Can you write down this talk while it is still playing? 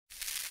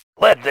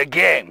Let the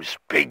games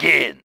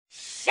begin.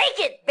 Shake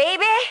it,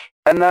 baby!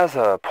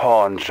 Another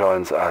pawn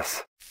joins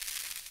us.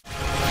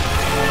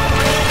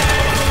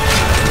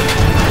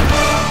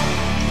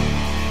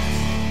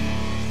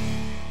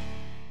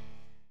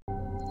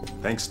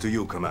 Thanks to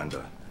you,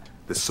 Commander.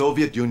 The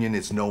Soviet Union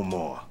is no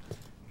more.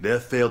 Their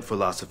failed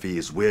philosophy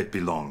is where it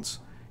belongs,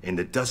 in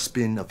the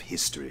dustbin of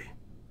history.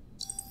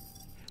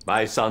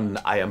 My son,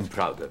 I am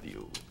proud of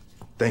you.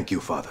 Thank you,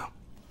 Father.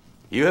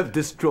 You have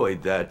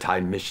destroyed their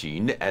time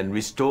machine and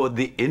restored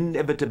the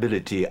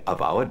inevitability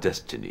of our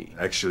destiny.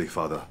 Actually,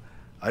 Father,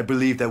 I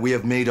believe that we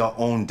have made our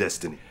own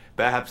destiny.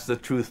 Perhaps the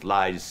truth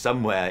lies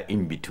somewhere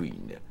in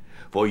between.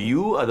 For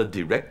you are the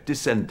direct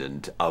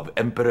descendant of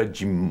Emperor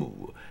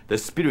Jimmu, the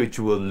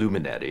spiritual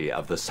luminary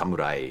of the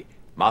samurai,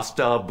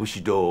 Master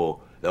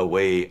Bushido, the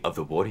way of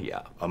the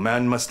warrior. A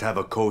man must have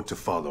a code to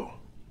follow.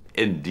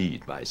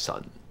 Indeed, my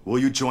son. Will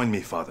you join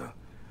me, Father?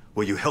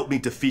 Will you help me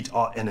defeat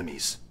our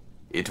enemies?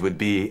 It would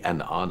be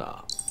an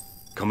honor.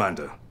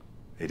 Commander,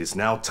 it is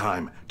now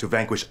time to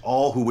vanquish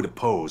all who would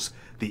oppose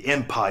the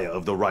Empire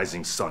of the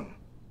Rising Sun.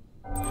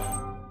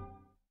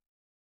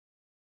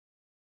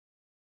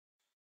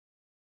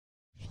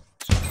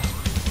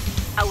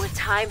 Our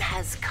time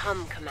has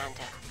come,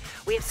 Commander.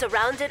 We have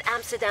surrounded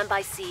Amsterdam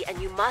by sea,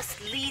 and you must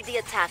lead the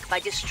attack by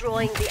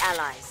destroying the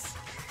Allies.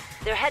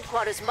 Their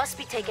headquarters must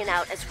be taken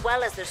out, as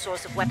well as their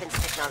source of weapons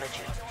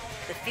technology,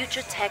 the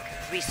Future Tech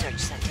Research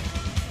Center.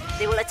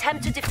 They will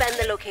attempt to defend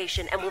the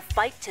location and will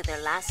fight to their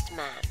last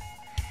man.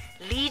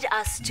 Lead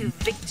us to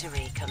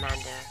victory,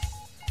 Commander.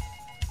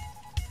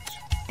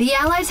 The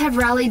Allies have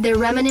rallied their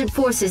remnant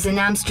forces in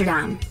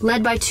Amsterdam,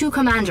 led by 2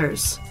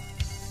 commanders.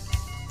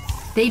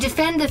 They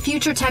defend the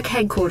Future Tech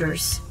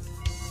headquarters.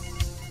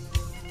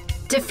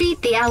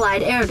 Defeat the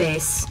Allied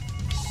airbase.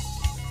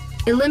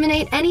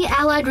 Eliminate any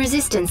Allied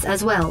resistance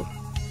as well.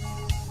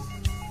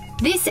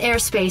 This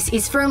airspace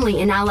is firmly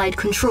in Allied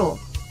control.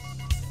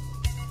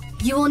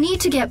 You will need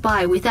to get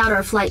by without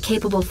our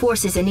flight-capable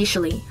forces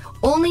initially.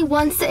 Only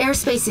once the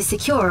airspace is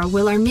secure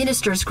will our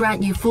ministers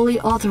grant you fully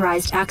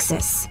authorized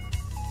access.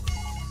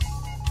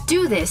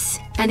 Do this,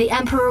 and the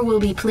Emperor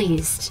will be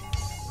pleased.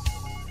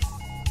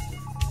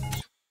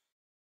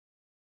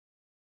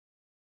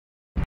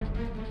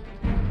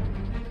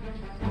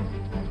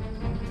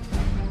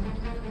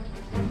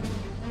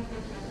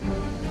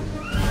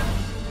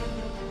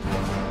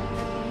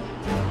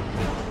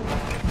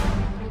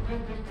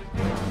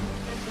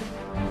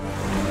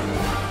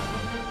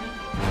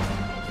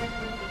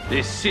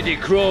 This city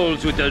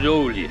crawls with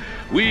unholy.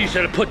 We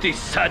shall put these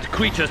sad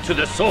creatures to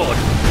the sword.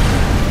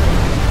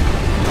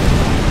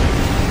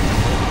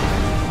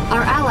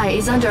 Our ally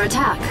is under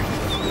attack.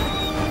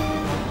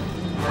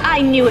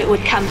 I knew it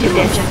would come to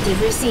this.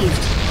 Objective received.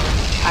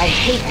 I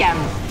hate them.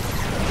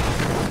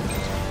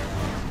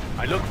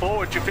 I look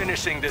forward to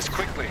finishing this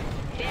quickly,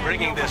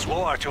 bringing this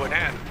war to an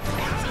end.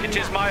 It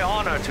is my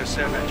honor to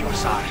serve at your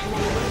side.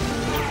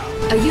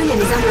 A unit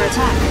is under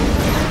attack.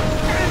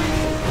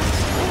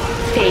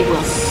 They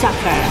will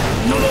suffer.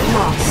 Unit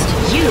lost.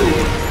 You!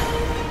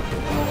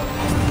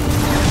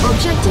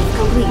 Objective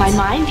complete. My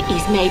mind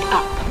is made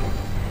up.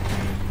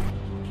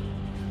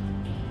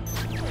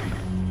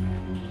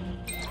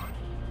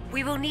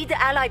 We will need the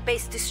Allied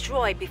base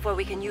destroyed before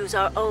we can use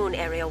our own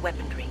aerial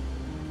weaponry.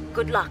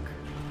 Good luck,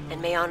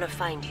 and may honor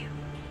find you.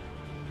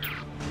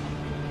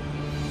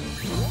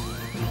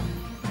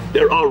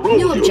 There are rules.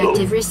 New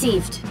objective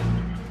received.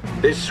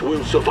 This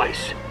will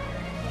suffice.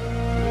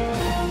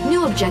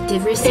 New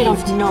objective They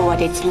received. don't know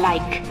what it's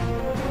like.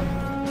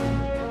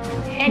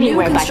 New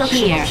Anywhere but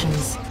construction here.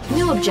 options.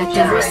 New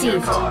objective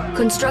received.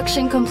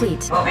 Construction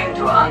complete. Moving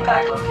to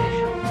unpack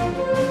location.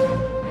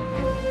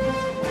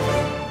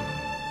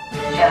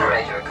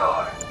 Generator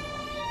core.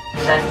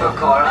 Central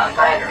core on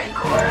binary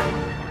core.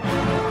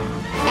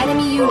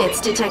 Enemy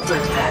units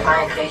detected.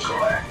 Location.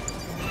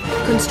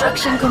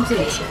 Construction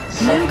complete.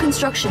 New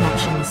construction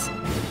options.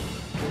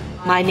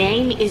 My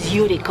name is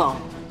Yuriko.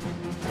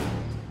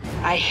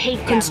 I hate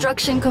them.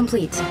 Construction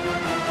complete.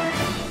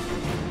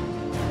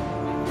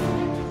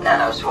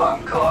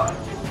 Nanoswarm core.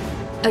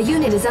 A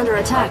unit is under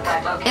attack.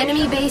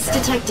 Enemy base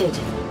detected.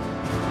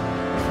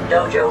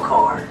 Dojo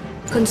core.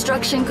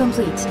 Construction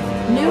complete.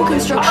 New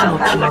construction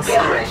options.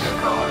 Generator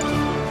core.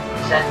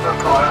 Central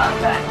core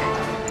unpack.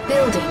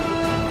 Building.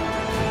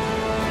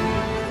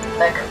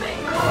 Mecha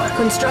main core.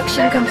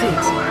 Construction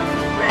complete.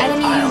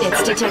 Enemy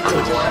units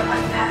detected.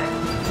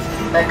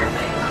 Mecha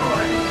main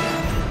core.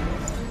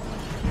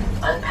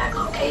 Unpack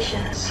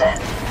location set.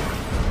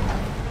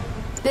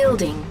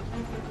 Building.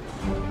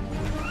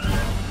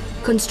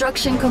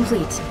 Construction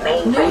complete.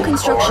 Mainframe New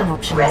construction core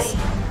options. ready.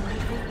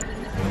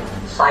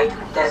 Site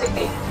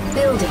designated.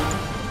 Building.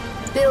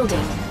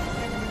 Building.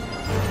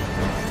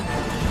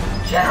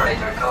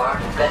 Generator core.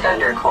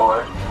 Defender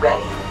core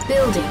ready.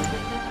 Building.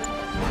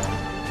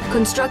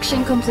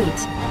 Construction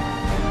complete.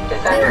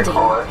 Defender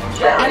core.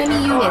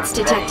 Enemy units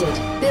detected.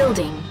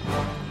 Building.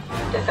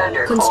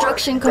 Defender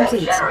Construction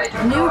complete.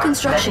 New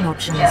construction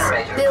options.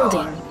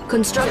 Building.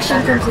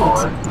 Construction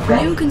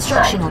complete. New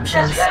construction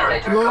options.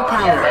 Low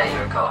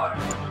power.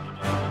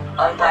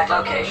 Unpack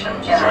location.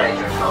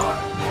 Generator core.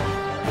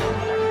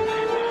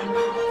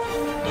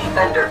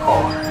 Defender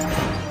core.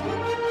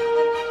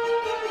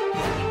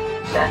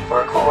 Set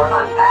for core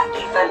unpack.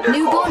 Defender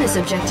New core. bonus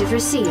objective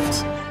received.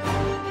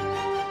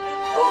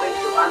 Moving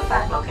to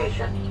unpack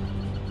location.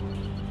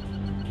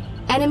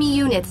 Enemy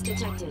units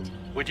detected.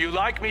 Would you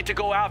like me to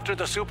go after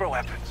the super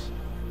weapons?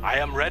 I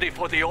am ready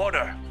for the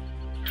order.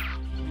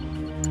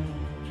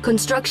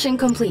 Construction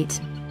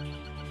complete.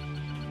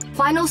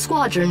 Final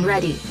squadron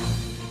ready.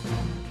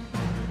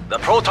 The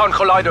proton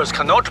colliders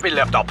cannot be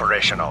left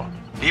operational.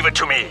 Leave it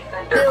to me.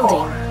 Defender Building.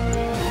 core.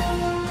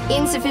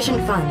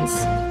 Insufficient funds.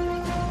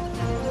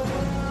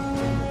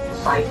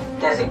 Site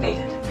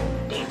designated.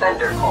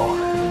 Defender core.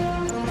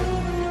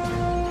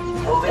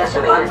 Moving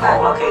to unpack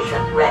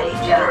location. Ready.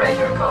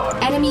 Generator core.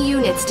 Enemy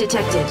units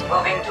detected.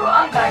 Moving to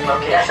unpack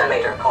location.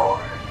 Decimator core.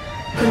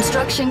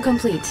 Construction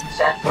complete.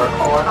 Set for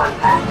core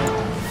unpack.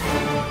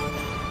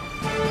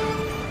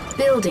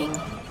 Building.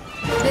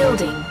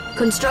 Building.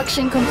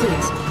 Construction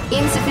complete.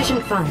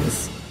 Insufficient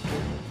funds.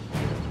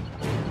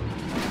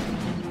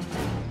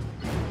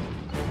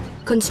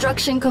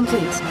 Construction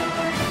complete.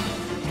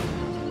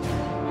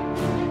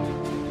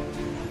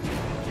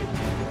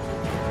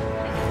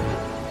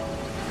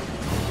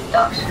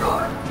 Dock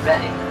score.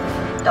 Ready.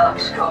 Dock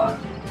score.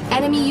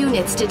 Enemy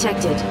units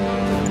detected.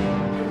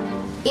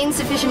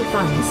 Insufficient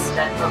funds.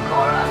 Set for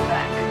core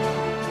unpack.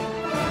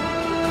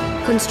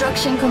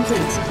 Construction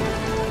complete.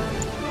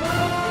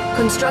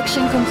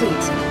 Construction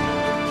complete.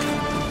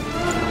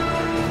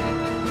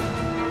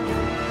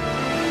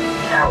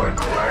 Tower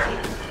core.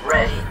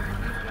 Ready.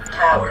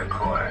 Tower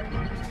core.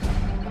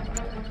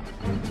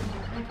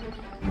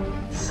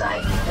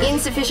 Site.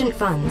 Insufficient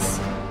funds.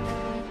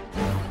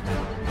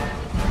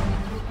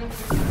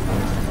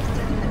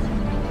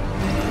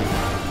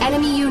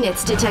 Enemy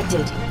units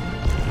detected.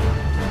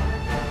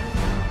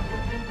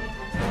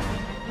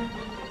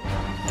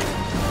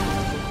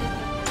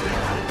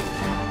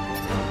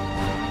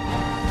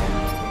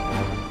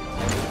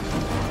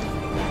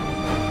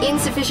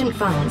 Insufficient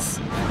funds.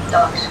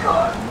 Dock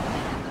score.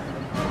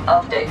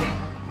 Updating.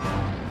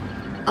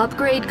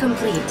 Upgrade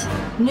complete.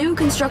 New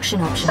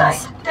construction options.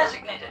 Site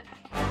designated.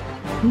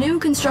 New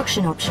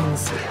construction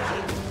options.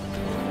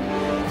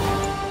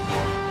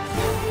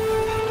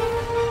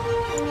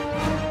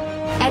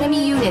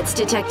 Enemy units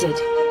detected.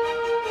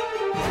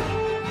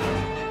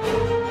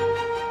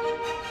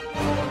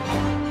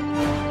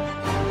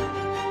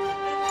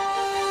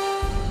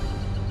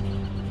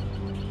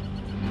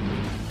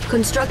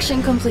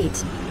 Construction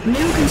complete.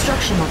 New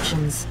construction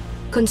options.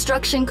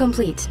 Construction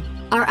complete.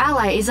 Our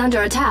ally is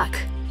under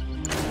attack.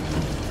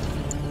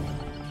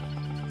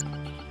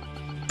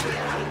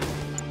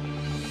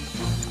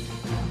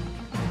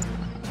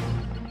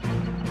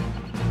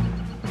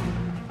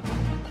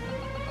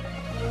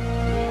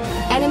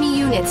 Enemy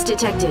units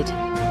detected.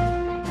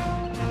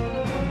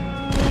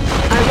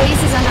 Our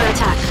base is under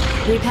attack.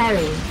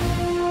 Repairing.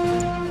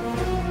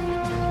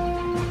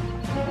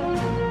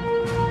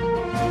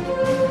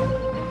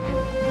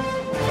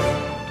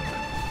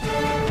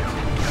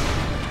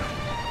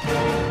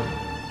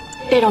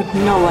 They don't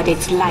know what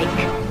it's like.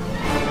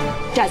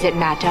 Does it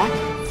matter?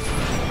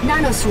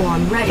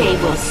 Nanoswarm ready.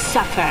 They will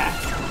suffer.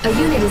 A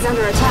unit is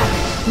under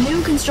attack.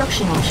 New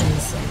construction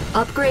options.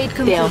 Upgrade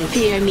complete. They'll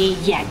fear me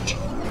yet.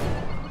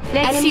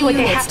 Let's Enemy see what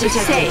they units have to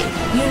say.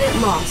 detected. Unit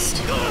lost.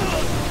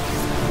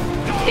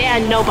 They are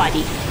nobody.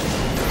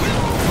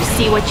 You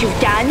see what you've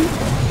done?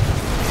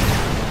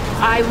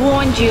 I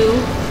warned you.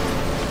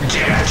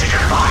 Dare to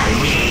defy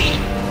me!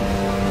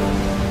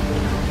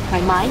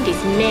 My mind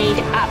is made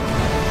up.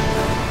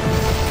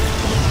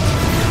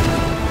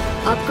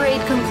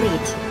 Upgrade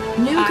complete.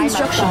 New I'm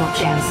construction above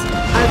them.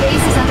 options. Our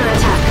base is under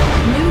attack.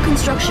 New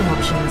construction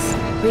options.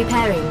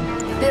 Repairing.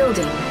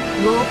 Building.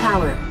 Low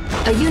power.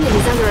 A unit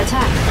is under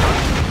attack.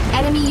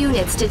 Enemy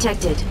units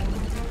detected.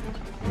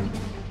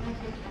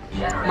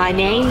 My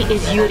name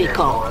is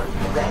Yuriko.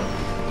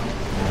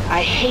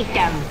 I hate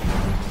them.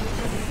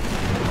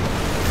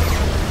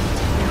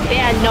 They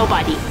are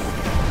nobody.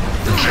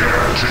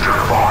 Dare to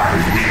defy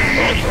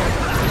me!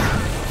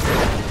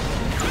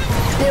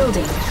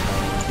 Building.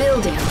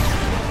 Building.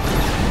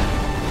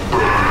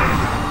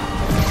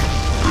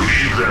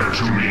 Leave them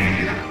to me.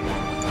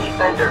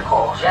 Defender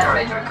core.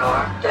 Generator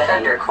core.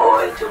 Defender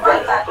core to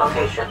unpack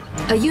location.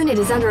 A unit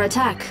is under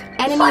attack.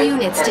 Enemy Site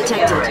units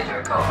designated. detected.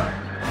 Generator core.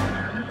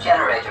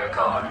 Generator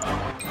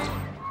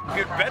core.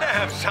 You'd better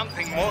have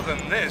something more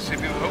than this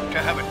if you hope to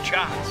have a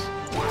chance.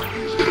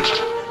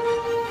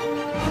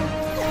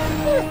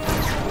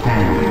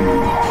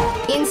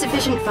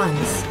 Insufficient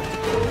funds.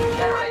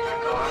 Generator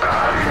core.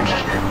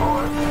 Defender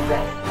core.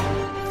 Ready.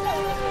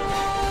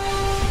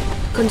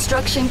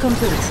 Construction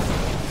complete.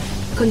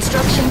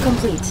 Construction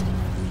complete.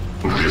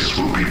 This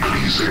will be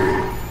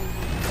pleasing.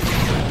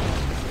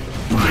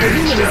 A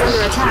unit is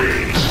under attack.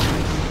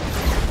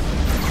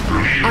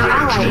 Our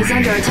ally is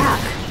under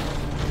attack.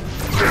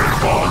 They're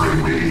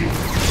bothering me.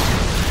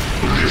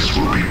 This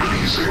will be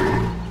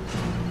pleasing.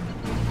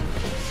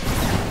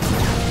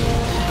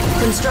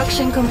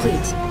 Construction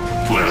complete.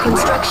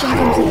 Construction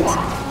complete.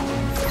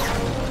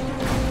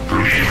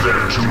 Leave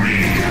them to me.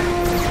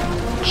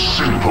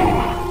 Simple.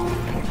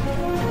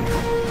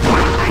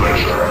 With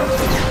pleasure.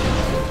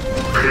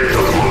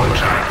 Payable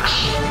attacks.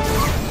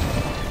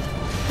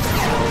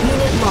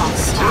 Unit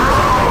lost.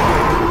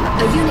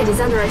 A unit is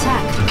under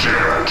attack.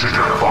 Dare to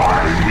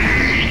defy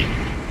me.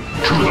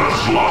 To the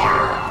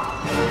slaughter.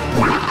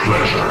 With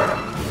pleasure.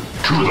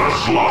 To the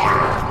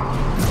slaughter.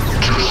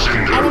 To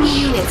cinders. Enemy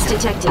units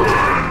detected.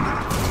 Burn.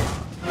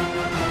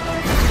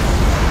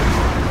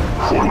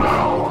 For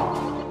now.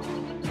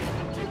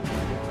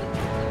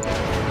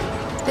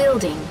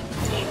 Building.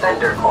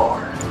 Defender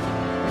core.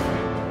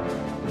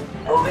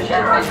 Moving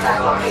generate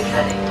backlog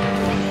setting.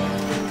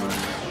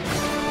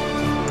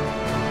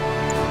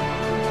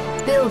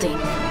 Building.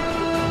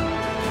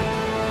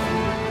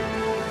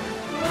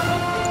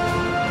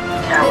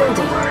 Tower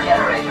core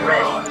generator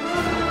ready.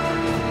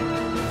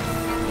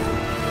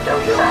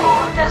 Dojo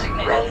core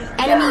designated. Ready.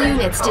 Enemy Generator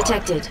units core.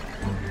 detected.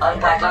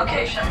 Unpack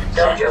location.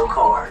 Dojo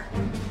core.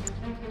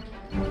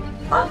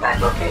 Unpack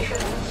location.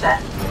 Set.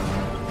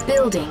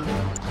 Building.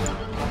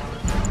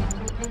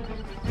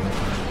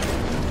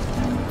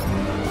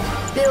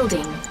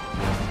 Building.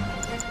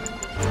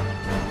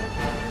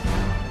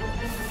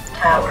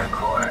 Tower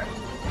core.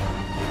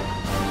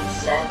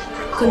 Set.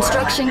 Core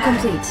Construction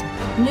unpack.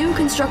 complete. New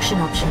construction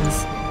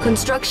options.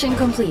 Construction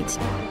complete.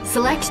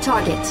 Select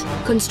target.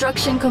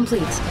 Construction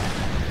complete.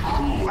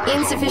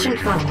 Insufficient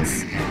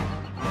funds.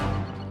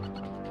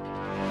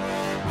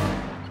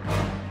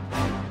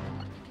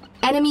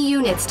 Enemy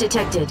units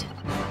detected.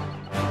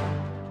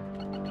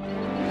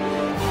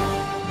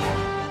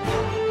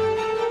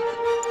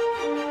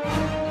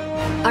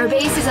 Our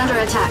base is under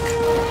attack.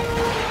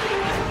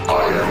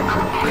 I am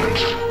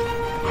complete.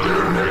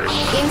 They're next.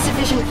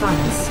 Insufficient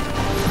funds.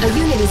 A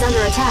unit is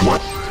under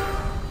attack.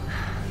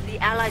 The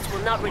Allies will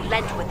not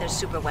relent with their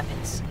super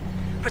weapons.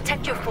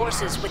 Protect your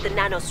forces with the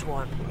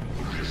nanoswarm.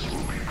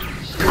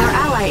 Our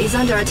ally is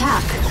under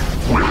attack.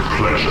 With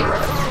pleasure.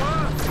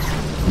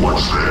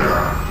 What's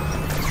there?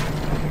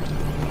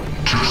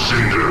 To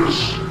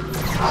cinders.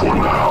 For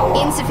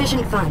now.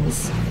 Insufficient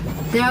funds.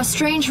 There are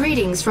strange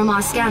readings from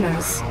our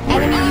scanners.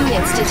 Enemy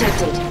units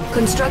detected.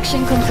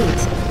 Construction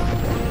complete.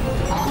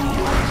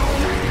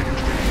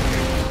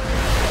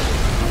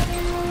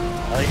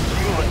 A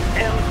human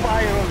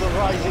empire of the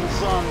rising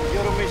sun.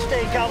 You're a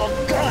mistake out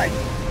of time.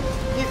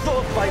 You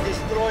thought by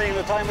destroying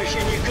the time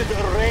machine you could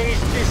erase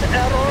this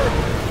error,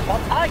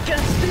 but I can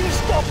still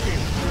stop you.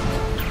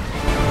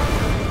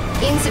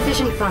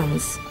 Insufficient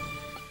funds.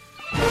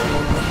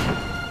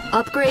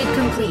 Upgrade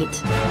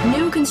complete.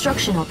 New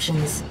construction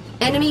options.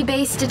 Enemy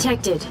base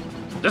detected.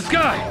 The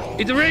sky!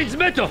 It rains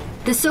metal!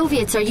 The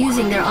Soviets are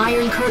using their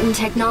Iron Curtain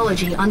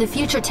technology on the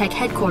Future Tech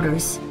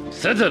headquarters.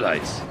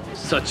 Satellites!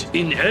 Such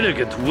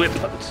inelegant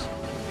weapons!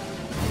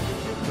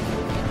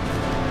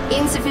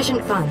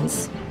 Insufficient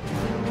funds.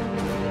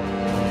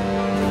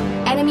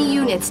 Enemy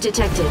units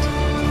detected.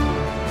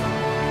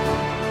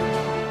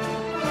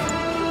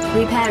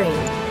 Repairing.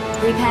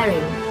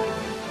 Repairing.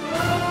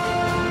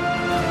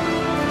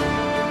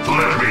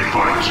 Let me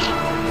fight.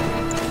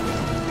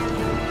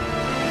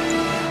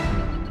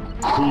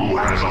 Who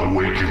has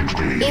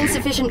awakened me?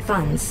 Insufficient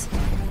funds.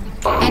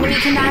 Enemy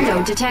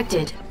commando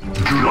detected.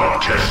 Do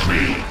not test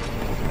me.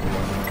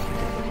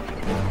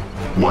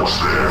 What's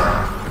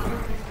there?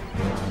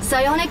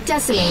 Psionic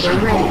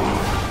Decimator ready.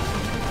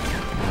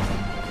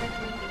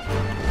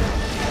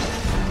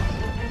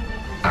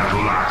 At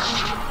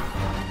last.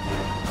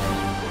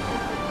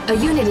 A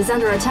unit is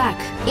under attack.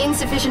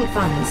 Insufficient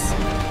funds.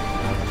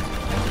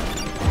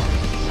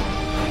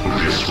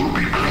 This will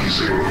be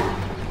pleasing.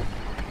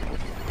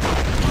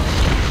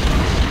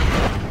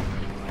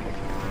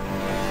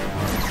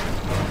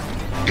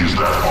 Is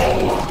that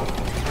all?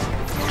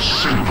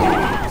 Simple.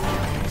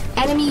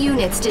 Enemy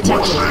units What's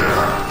detected.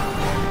 there?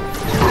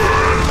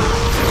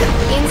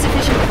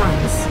 Insufficient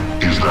funds.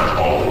 Is that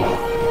all?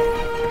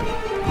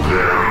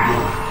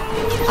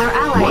 Them? Our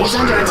ally What's is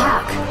under there?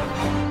 attack.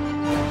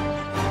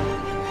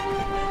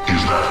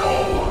 Is that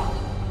all?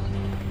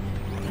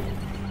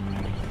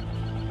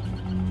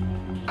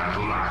 At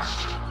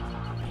last.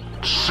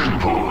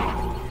 Simple.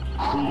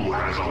 Who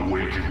has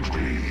awakened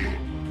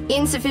me?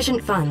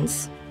 Insufficient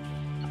funds.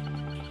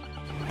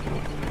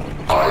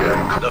 I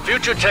am. The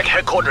Future Tech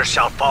headquarters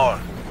shall fall.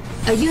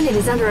 A unit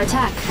is under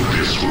attack.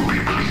 This will be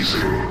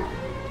pleasing.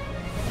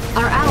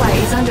 Our ally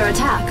is under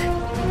attack.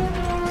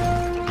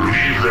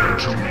 Leave them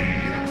to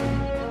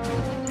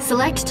me.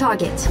 Select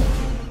target.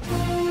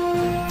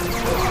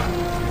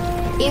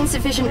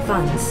 Insufficient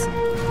funds.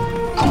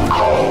 Who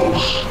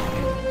calls?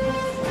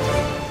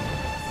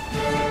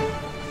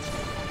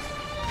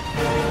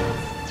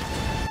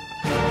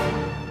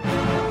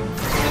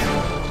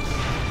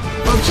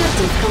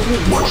 Objective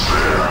complete. What's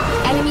there?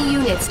 Enemy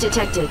units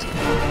detected.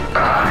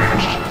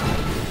 And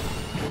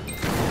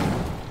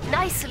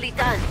Nicely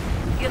done.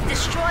 You have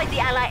destroyed the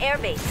Ally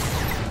airbase.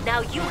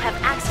 Now you have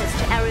access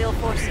to aerial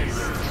forces.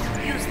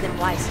 Use them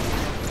wisely.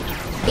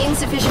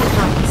 Insufficient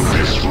funds.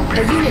 this will be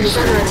A unit is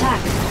under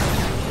attack.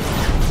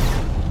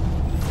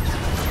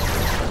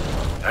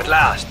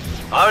 last.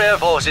 Our air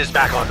force is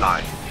back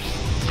online.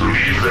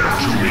 Leave that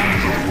to me.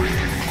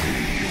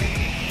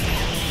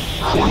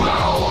 For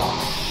now.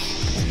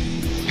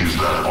 Is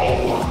that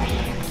all?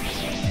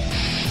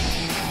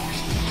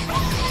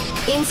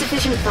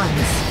 Insufficient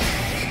funds.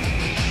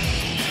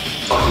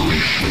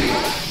 Unleash me.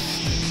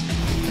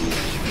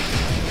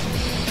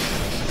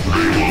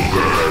 They will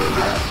burn.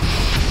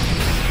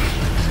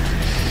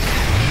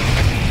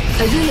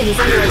 A unit is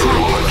under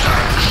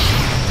attack.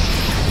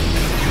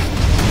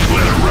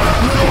 Let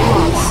wrath Unit go.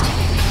 lost.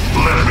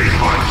 Let me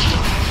fight.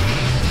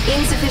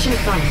 Insufficient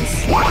funds.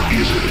 What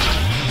is it?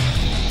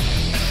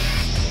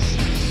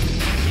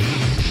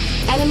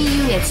 Enemy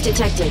units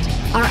detected.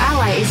 Our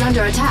ally is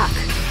under attack.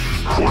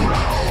 For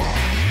now.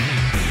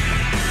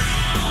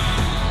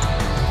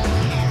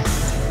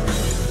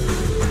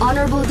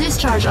 Honorable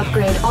discharge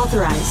upgrade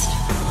authorized.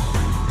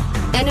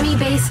 Enemy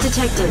base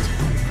detected.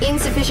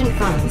 Insufficient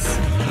funds.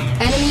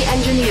 Enemy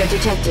engineer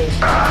detected.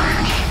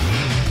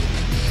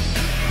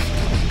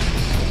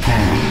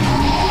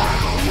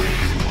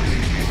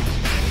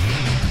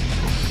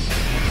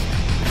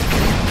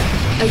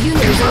 A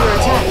unit is under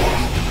attack.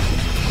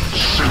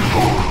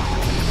 Simple.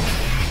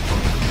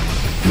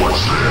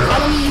 What's there?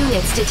 Enemy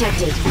units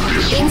detected.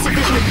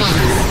 Insufficient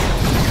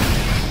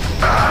funds.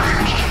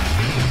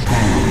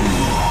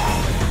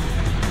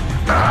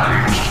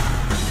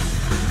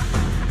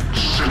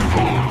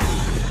 Simple.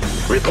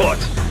 Report.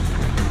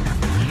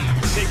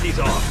 Safety's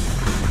off.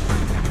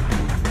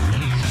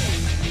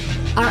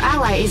 Our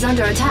ally is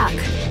under attack.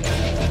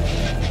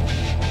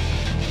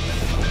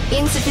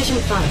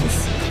 Insufficient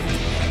funds.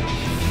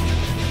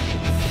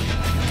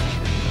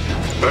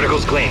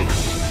 Vertical's clean.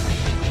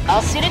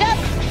 All suited up.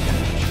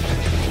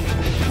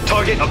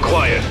 Target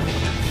acquired.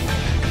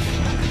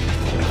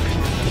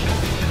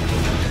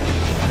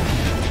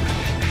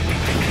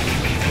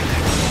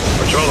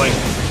 Patrolling.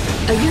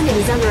 A unit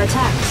is under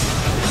attack.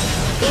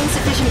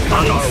 Insufficient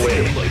funds. On our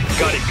way.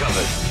 Got it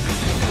covered.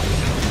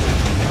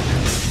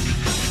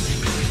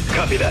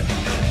 Copy that.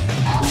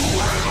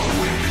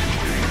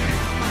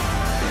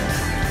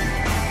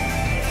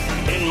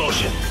 In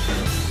motion.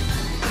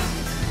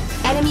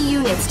 Enemy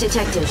units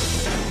detected.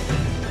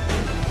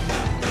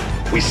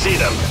 We see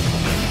them.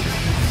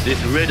 This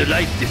red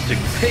light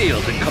district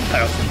pales in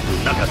comparison to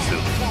Nagasu.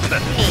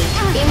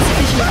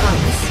 Insufficient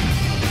funds.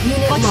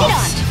 Unit What's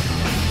lost. it on?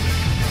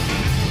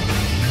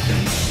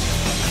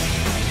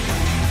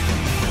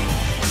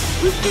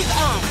 Boosters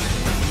on.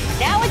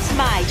 Now it's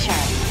my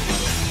turn.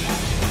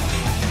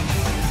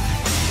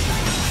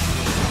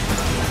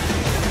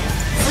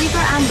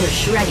 Sleeper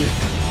ambush ready.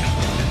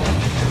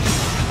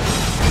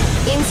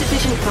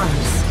 Insufficient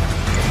funds.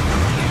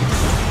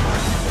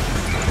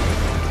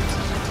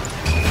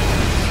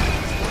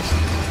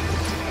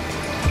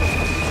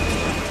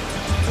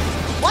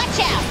 Watch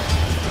out!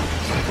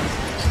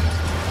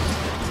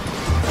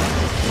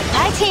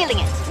 Hightailing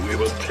it. We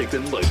were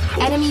taken by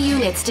force. Enemy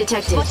units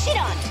detected. Push it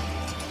on.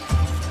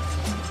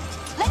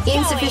 Let's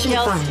Insufficient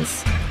go,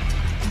 funds.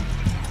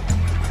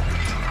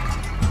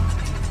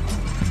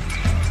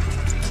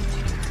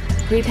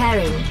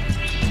 Repairing.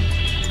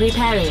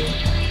 Repairing.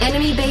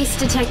 Enemy base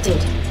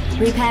detected.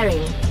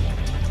 Repairing.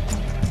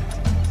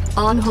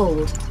 On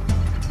hold.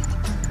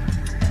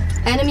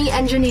 Enemy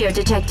engineer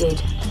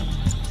detected.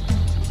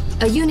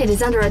 A unit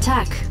is under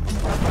attack.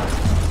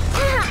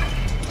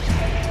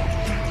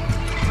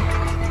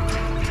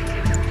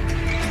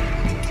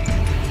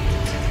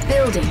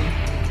 Building.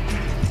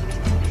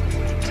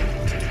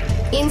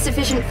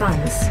 Insufficient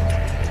funds.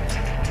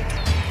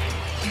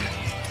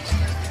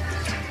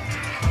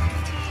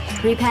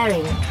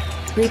 Repairing.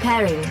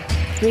 Repairing.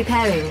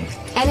 Repairing.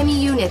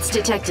 Enemy units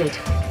detected.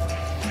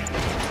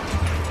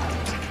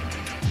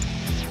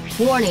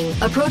 Warning,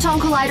 a proton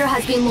collider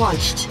has been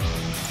launched.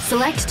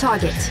 Select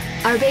target.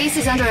 Our base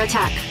is under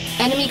attack.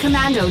 Enemy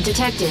commando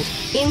detected.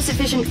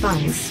 Insufficient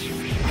funds.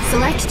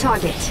 Select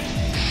target.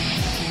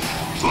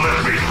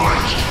 Let me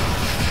fight.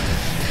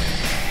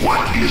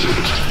 What is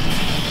it?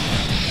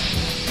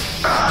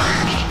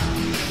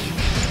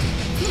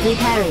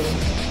 Repairing.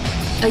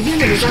 A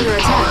unit is under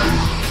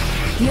attack.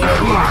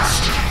 Unit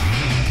lost.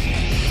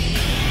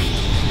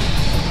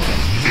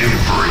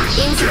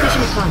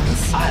 Insufficient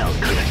funds. I'll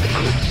collect the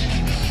goods.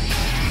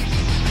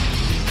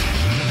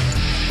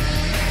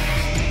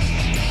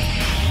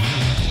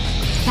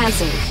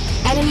 Cancelled.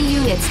 Enemy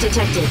units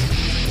detected.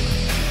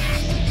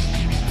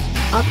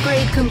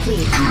 Upgrade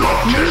complete.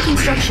 New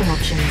construction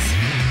options.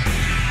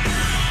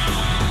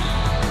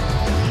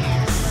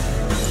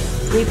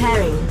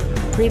 Repairing.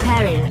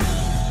 Repairing.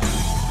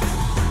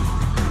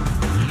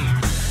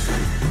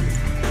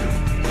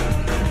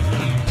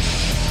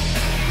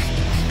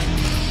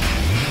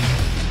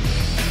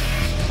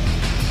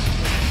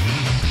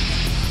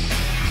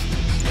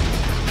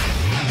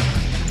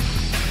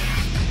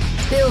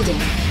 Building.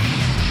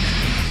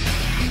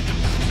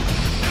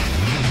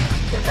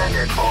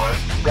 Defender core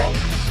ready.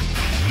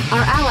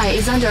 Our ally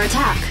is under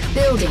attack.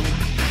 Building.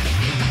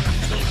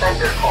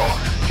 Defender core.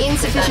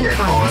 Insufficient Defender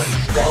funds.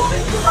 core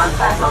ready to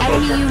unpack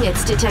location. Enemy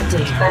units detected.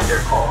 Defender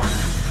core.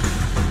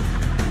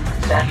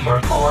 Set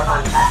for core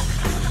unpack.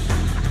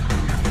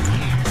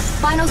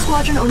 Final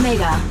Squadron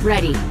Omega,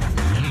 ready.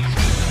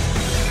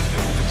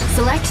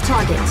 Select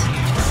target.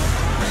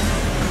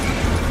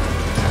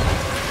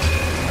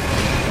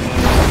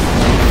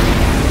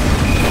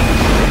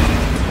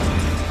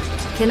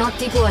 Cannot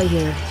deploy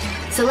here.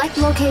 Select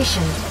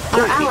location.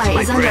 Our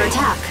ally is under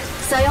attack.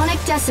 Psionic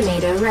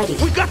Decimator ready.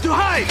 We got to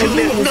hide! A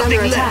unit is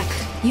under attack.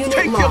 Unit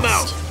Take lost. them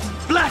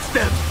out! Blast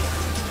them!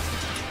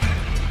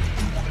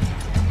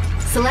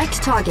 Select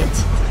target.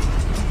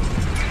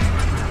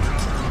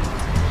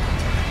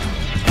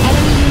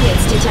 Enemy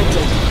units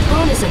detected.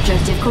 Bonus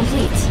objective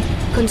complete.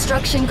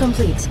 Construction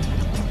complete.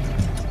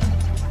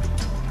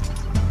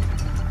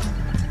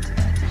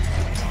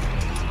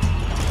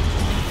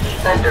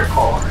 Defender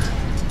core.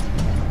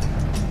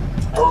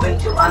 Moving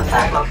to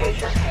unpack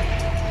location.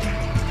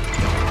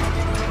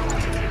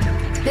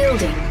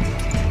 Building.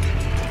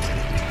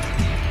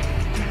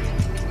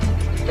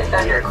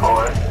 Defender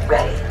core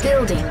ready.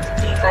 Building.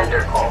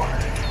 Defender core.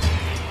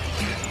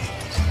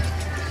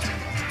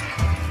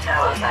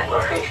 Unpack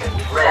location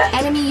ready.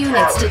 Enemy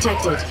units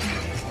detected.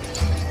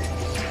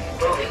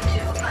 Moving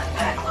to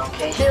unpack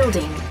location.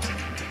 Building.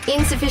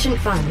 Insufficient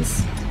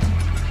funds.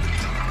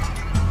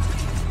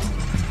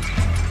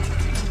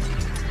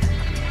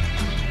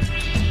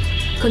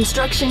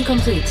 Construction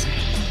complete.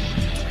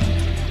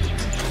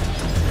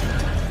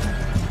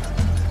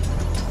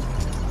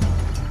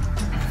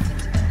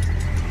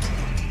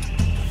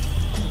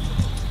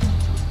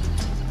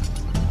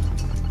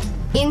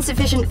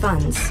 Insufficient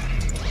funds.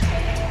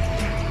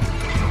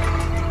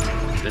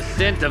 The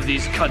scent of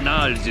these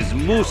canals is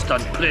most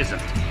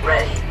unpleasant.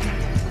 Ready.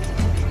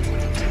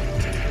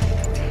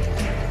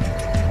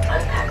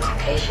 Unpack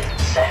location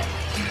set.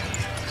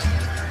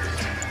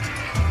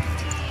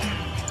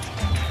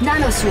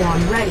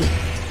 Nanoswarm ready.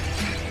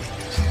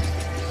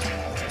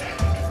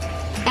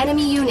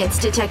 Enemy units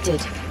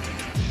detected.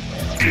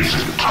 Is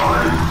it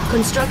time?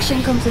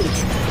 Construction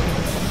complete.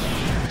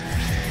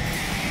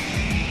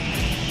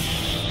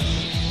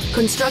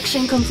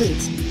 Construction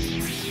complete.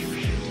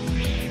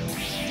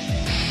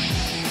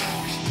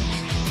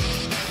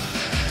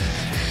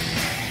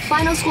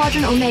 Final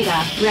Squadron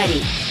Omega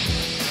ready.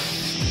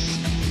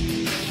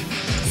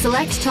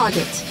 Select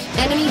target.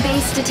 Enemy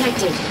base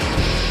detected.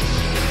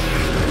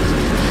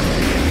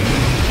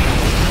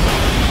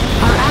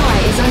 Our ally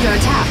is under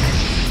attack.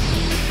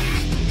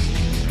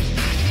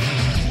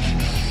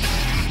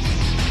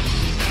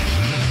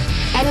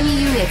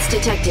 Enemy units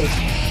detected.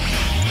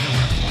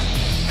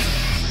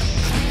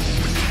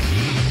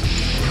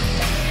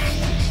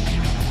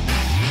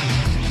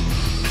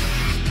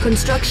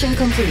 Construction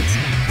complete.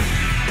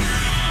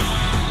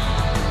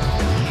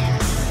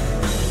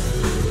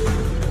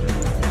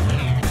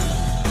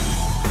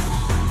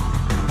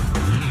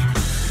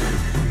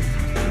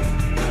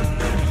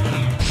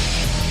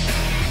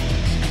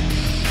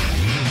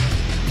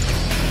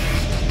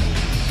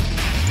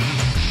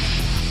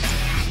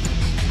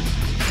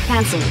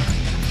 Cancel.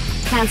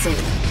 Cancel.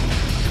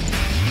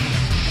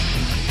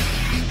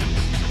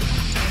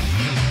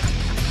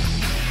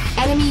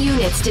 Enemy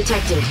units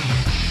detected.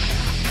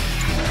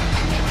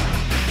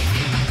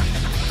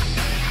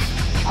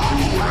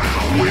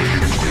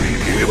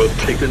 We were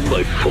taken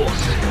by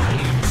force.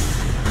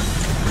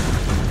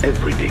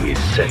 Everything is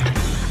set.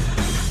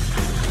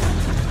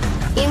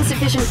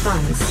 Insufficient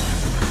funds.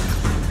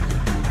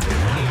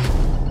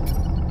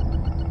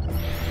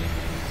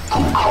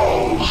 Who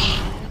calls?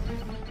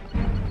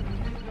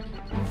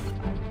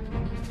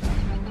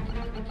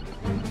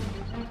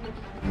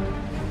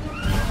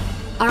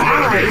 Our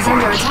ally is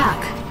under attack.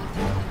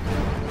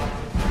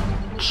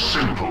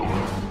 Simple.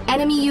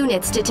 Enemy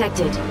units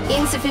detected.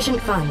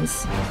 Insufficient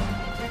funds.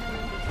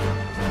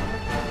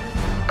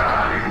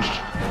 And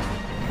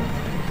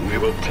We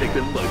were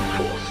taken by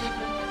force.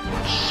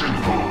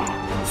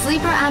 simple.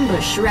 Sleeper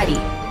ambush ready.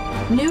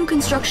 New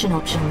construction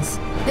options.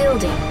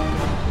 Building.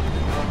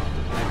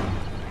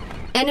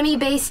 Enemy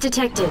base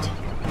detected.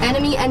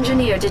 Enemy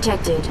engineer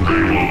detected. They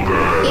will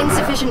burn.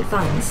 Insufficient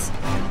funds.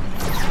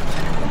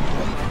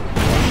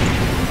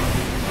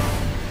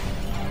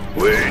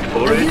 Wait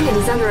for A it. unit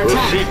is under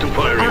attack. Proceed to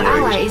firing Our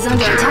ally range. is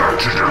under attack.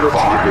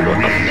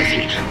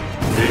 Message.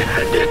 They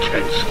had their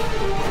chance.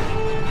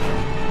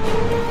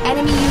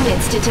 Enemy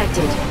units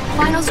detected.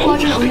 Final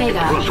Squadron Posting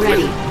Omega Roswell.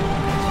 ready.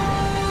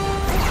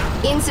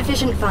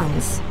 Insufficient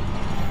funds.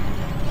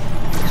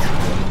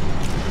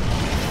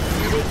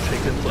 We were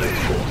taken by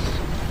force.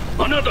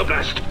 Another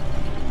blast.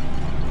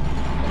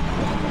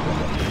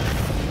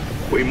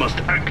 We must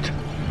act.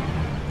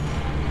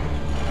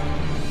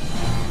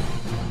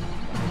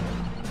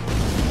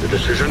 The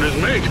decision is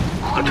made.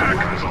 Attack.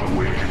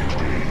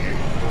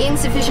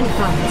 Insufficient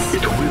funds.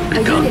 It will be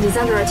A done. unit is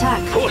under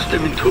attack. Force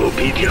them into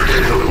obedience.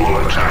 Pitiful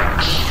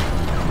attacks.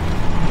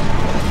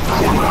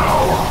 For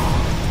now.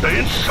 They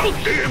insult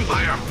the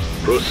Empire.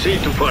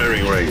 Proceed to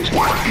firing range.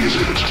 What is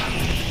it?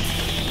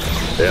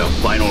 Their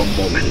final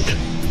moment.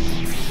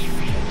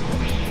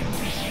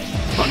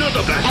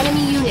 Another blast.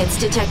 Enemy units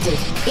detected.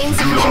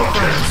 Insufficient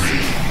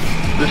funds.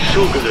 The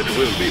Shogunate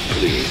will be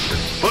pleased.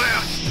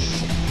 Fire!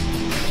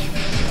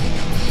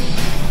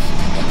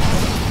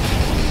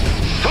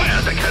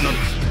 Fire the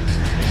cannons!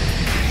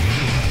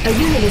 A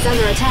unit is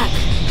under attack.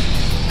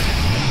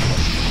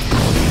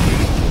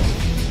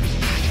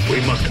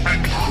 We must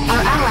act.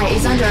 Our ally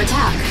is under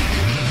attack.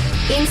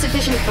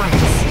 Insufficient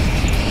funds.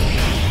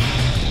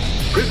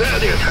 Prepare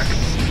the attack.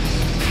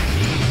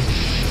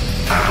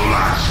 At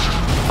last,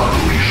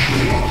 unleash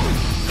me.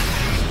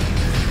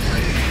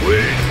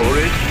 Wait for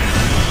it.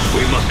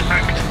 We must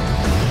act.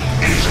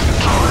 Is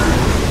it time?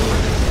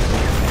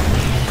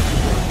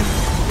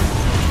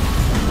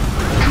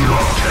 Do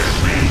not test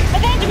me.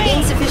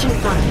 Insufficient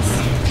funds.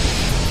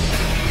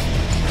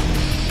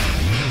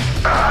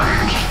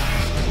 And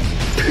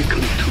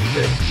Quickly to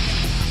them.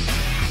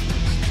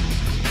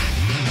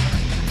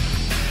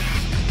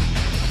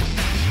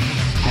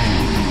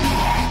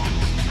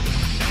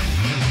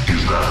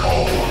 is that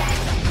all?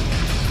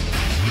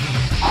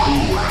 Who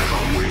has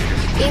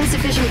awakened?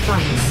 Insufficient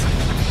funds.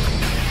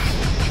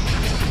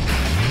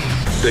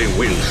 They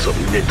will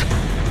submit.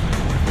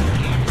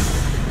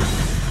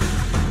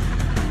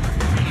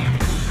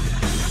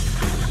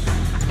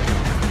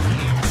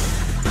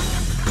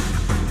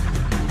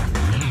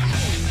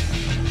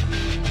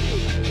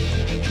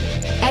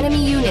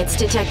 Enemy units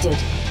detected.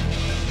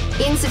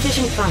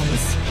 Insufficient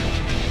funds.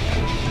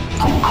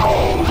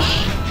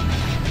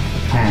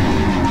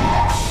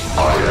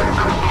 I am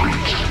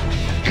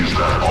complete. Is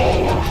that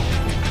all?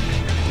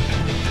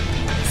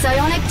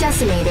 Psionic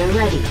Decimator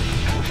ready.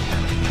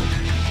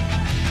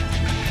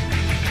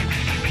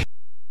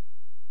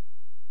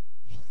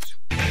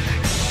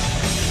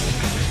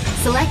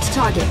 Select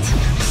target.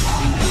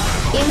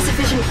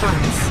 Insufficient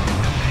funds.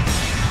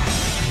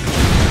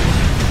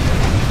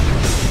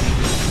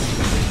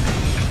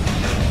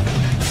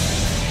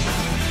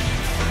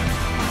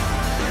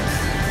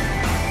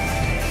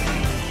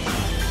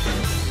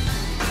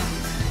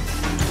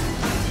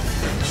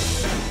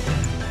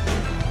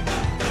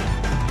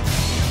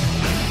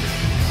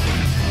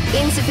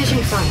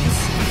 Insufficient funds.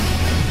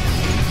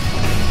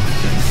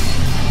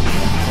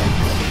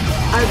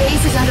 Our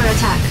base is under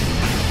attack.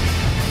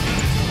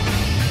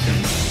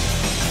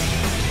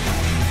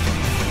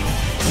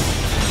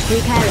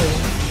 Repairing.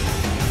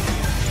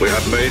 We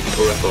have made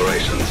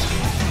preparations.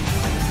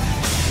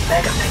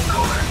 Magazine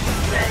core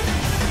ready.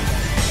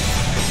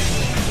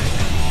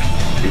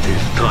 It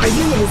is time. Our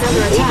unit is under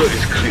The attack. order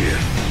is clear.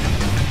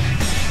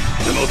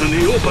 And out in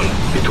the open,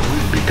 it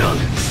will be done.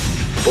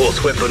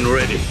 Force weapon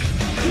ready.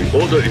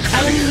 The order is clear.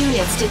 Enemy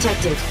units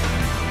detected.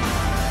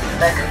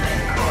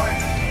 Magazine core.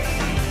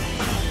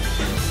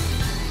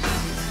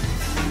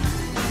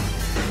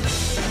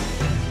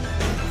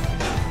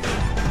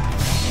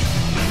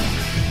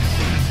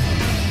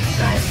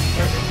 Science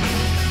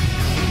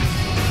visit.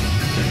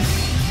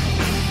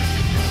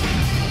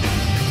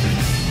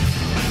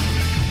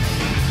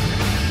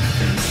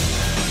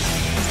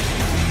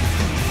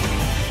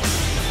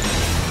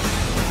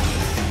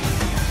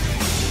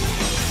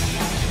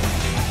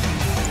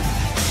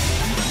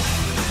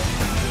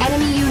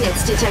 Enemy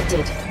units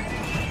detected.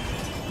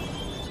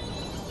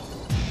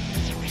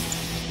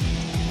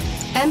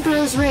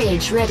 Emperor's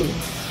Rage ready.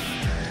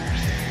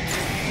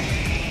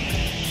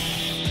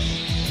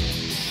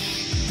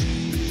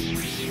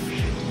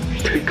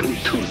 Take them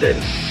to them.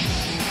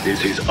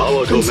 This is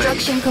our domain.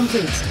 Construction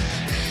complete.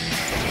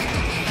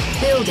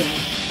 Building.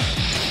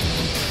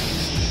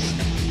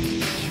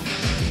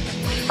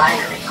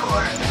 Binary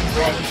core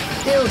ready.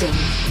 Building.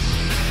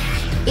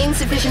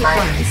 Insufficient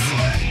funds.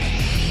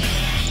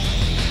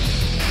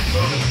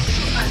 Moving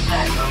to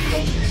attack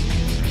location.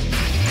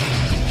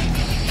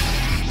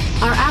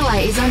 Our ally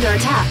is under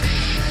attack.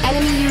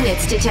 Enemy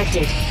units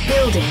detected.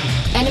 Building.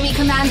 Enemy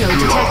commando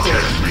detected.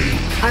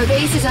 Our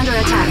base is under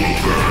attack.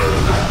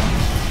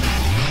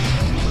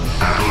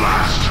 At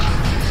last.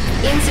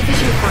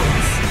 Insufficient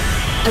funds.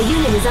 A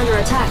unit is under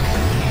attack.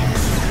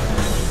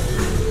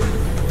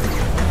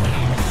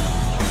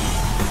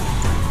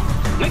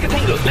 Make a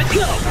tango, let's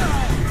go!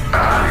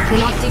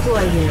 Cannot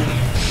deploy here.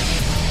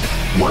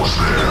 What's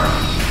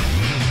there?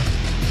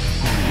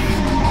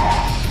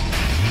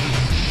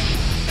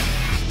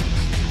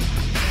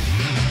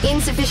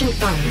 Insufficient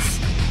funds.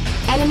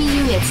 Enemy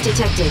units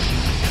detected.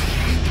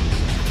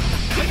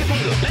 Make a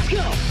tango, let's go!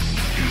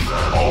 Is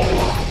that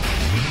all?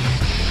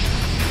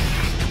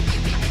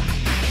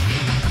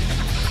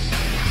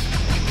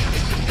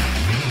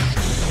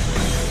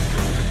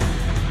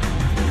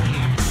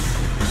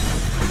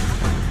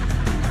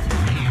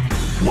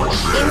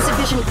 What's there?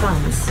 Insufficient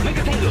funds. Make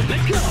a tango,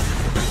 let's go!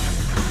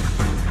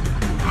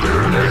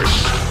 They're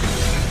next.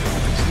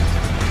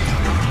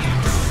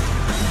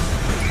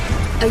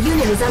 A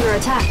unit is under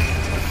attack.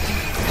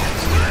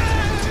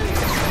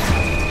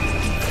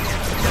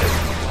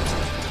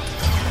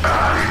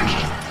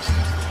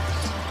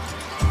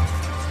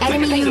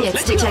 Enemy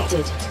units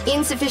detected.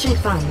 Insufficient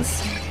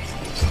funds.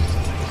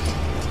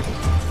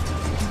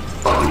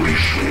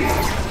 Unleash me.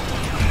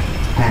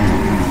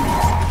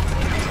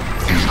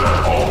 Is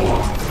that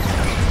all?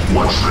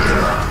 What's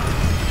there?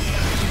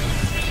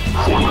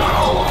 For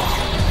now.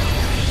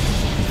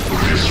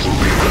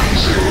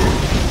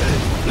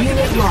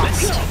 Unit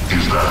lost.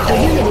 The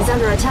unit is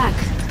under attack.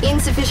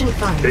 Insufficient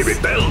funds. Baby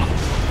Bell.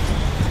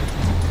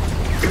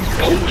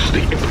 Impose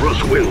the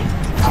Emperor's will.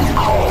 Who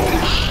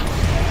calls?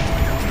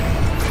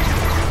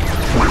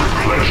 With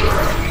pleasure.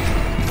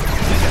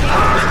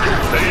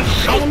 They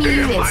insult Enemy the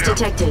units Empire.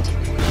 detected.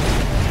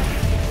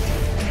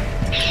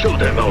 Show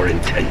them our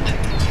intent.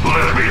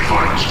 Let me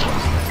fight.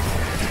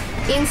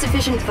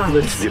 Insufficient funds.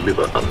 Let's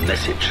deliver a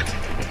message.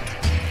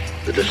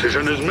 The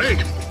decision is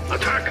made.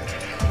 Attack.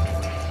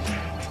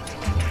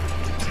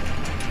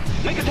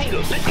 Make a tango.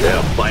 Let's go.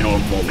 Their final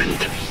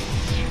moment.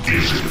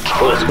 Is it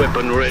Force time?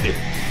 weapon ready.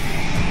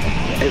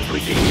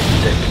 Everything is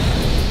set.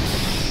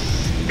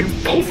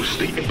 Impose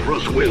the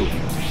Emperor's will.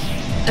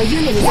 A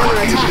unit is under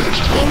attack.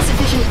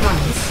 Insufficient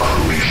funds.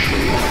 Unleash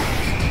me.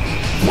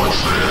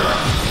 What's there?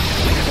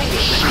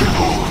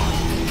 Simple.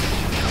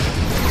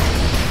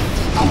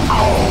 Who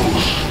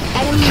calls?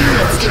 Enemy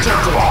units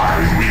detected. By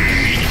me.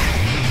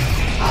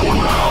 For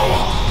now.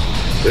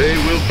 They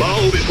will bow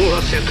before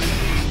us yet.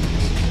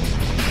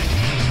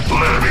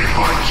 Let me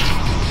fight.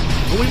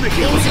 Are we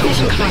making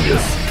Insufficient ourselves clear?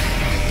 funds.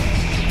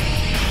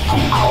 Who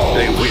calls?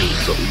 They will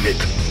submit.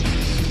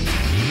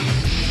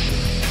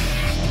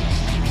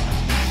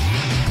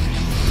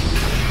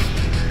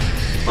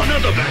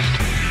 Another best.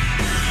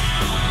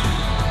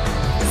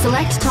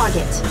 Select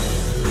target.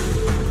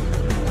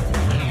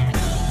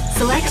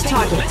 Select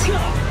target.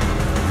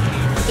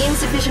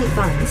 Insufficient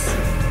funds.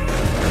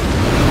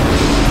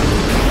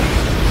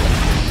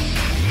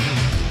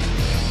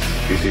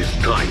 It is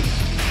time.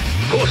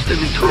 Force them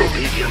into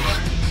obedience.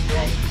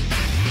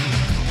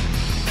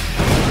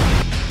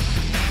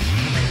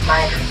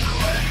 Refinery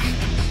core.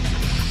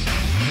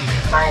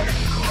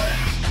 Refinery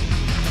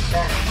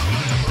core.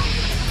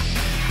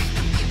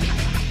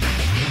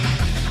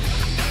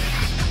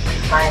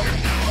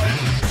 Refinery core.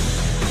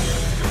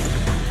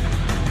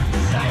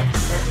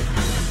 Scientific.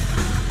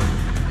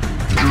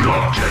 Do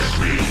not test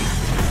me.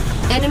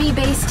 Enemy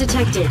base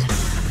detected.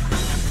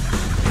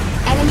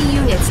 Enemy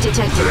units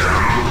detected.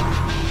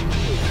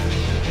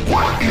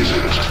 What is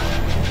it?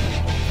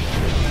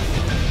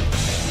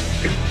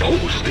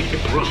 Impose the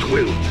Emperor's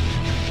will.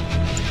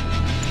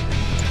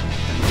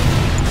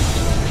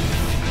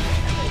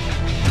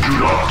 Do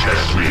not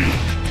test me.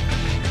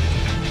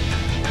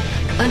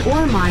 An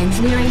ore mine's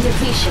nearing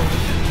depletion.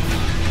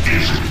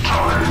 Is it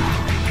time?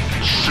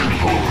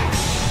 Simple.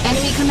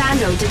 Enemy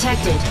commando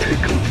detected. Take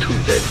them to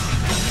them.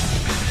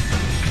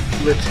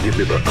 Let's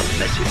deliver a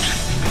message.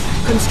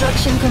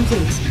 Construction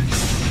complete.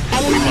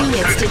 Enemy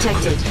units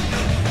detected.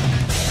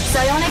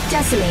 Psionic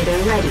Desolator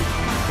ready.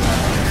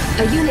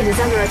 A unit is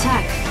under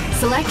attack.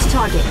 Select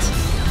target.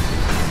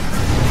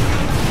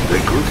 A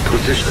good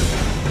position.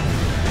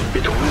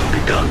 It will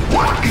be done.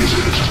 What is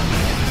it?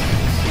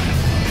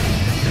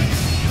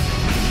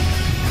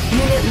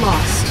 Unit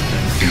lost.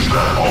 Is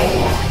that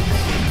all?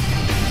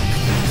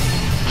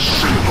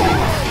 Simple.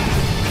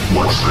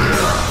 What's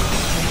there?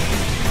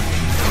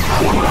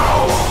 For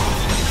now.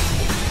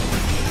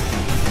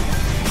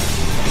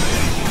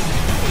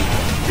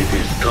 It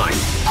is time.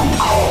 Who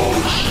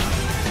calls?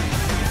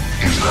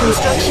 Is that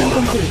Construction all?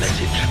 complete.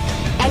 Message.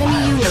 Enemy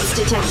units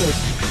detected.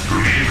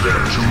 Leave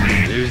them to me.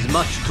 There's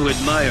much to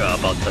admire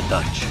about the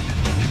Dutch.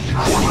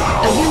 For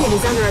now. A unit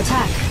is under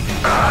attack.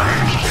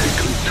 Take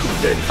them to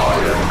them. I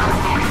am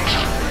complete.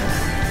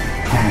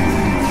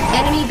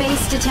 Enemy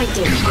base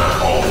detected. Is that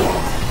all?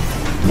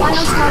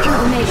 Final Squadron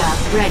Omega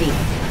ready.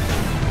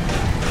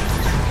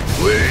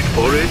 Wait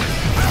for it.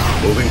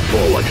 Moving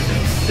forward.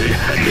 They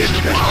had their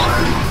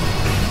chance.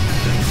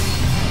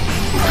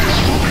 This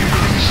will be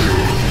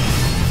pleasing.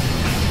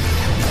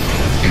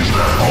 Is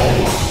that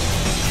all?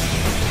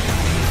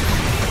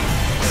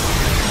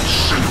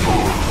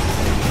 Simple.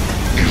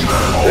 Is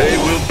that all? They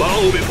will bow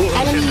before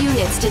us. Enemy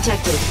units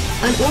detected.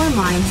 An ore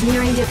mine's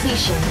nearing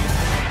depletion.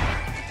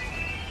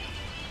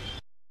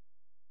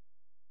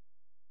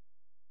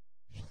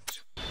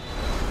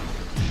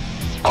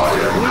 I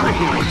am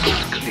Making complete.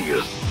 ourselves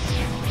clear.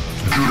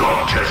 Do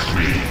not test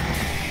me.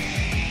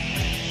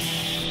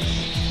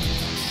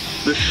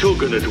 The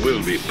Shogunate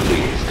will be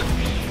pleased.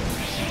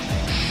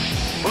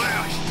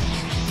 Fire!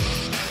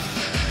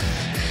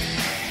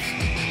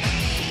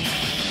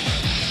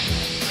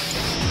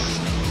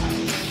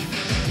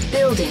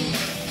 Building.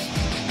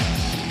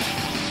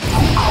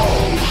 Who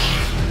calls?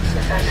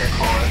 Defender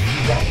core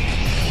ready.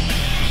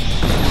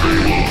 They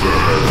will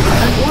burn.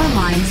 An ore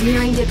mine's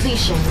nearing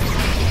depletion.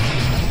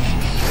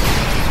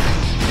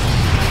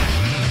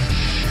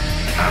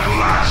 At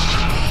last.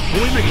 Are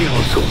we making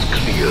ourselves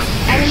clear?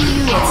 Enemy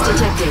units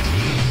detected.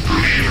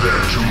 Leave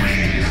them to me.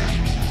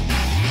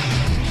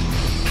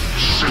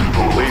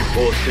 Simple. Wave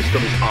force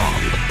systems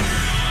armed.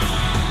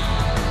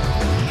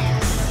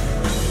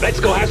 Let's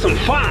go have some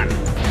fun.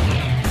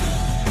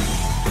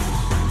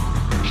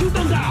 Shoot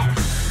them down.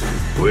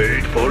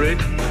 Wait for it.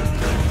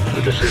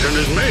 The decision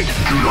is made.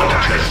 Do not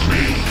test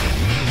me.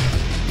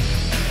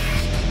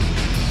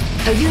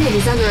 A unit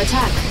is under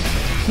attack.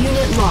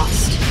 Unit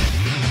lost.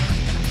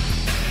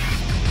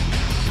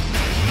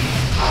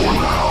 For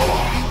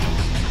now.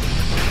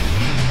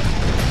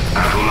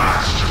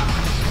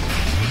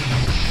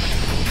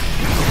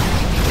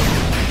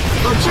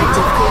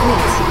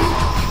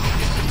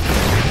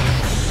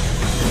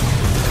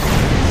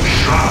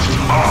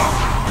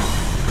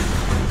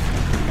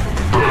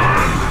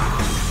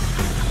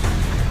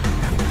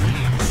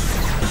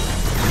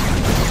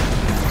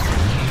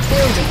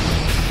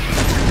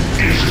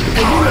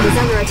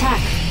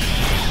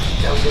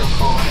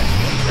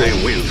 They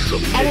will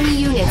submit. Enemy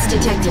units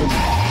detected.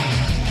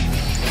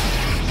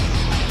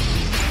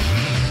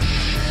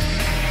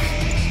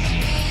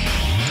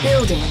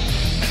 Building.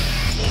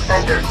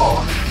 Defender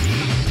core.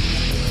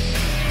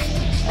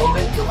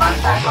 Moving to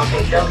unpack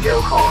location.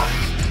 Dojo core.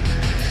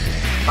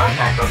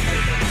 Unpack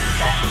location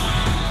set.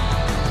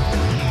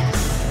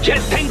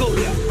 Jet Tango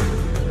here.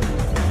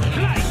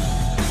 Fly.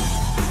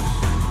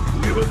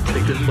 We were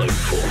taken by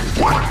force.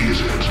 What is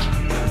it?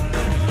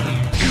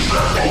 Is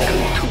that Taken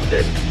all? to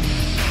them.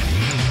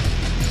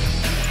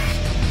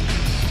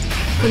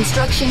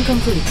 Construction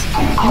complete.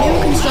 New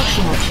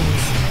construction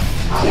options.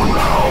 For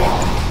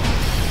now.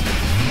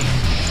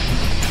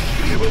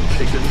 We were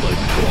taken by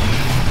force.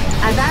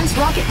 Advanced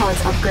rocket pods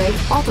upgrade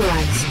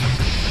authorized.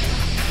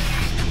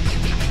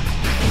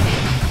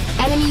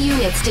 Enemy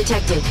units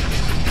detected.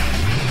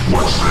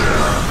 What's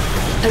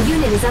there? A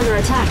unit is under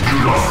attack.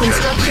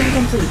 Construction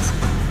complete.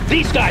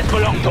 These guys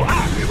belong to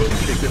us. We were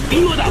taken by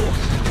Be with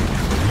us.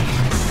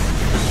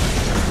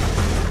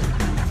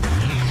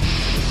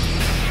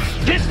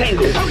 Jet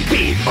Tango, top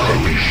speed.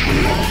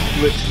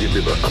 Let's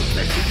deliver a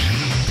message.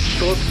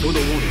 Start with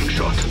a warning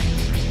shot.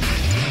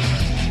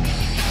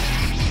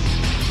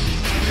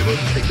 We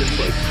were taken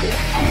by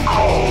force.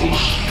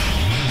 Calls.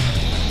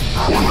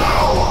 For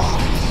now.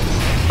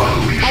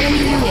 Unleash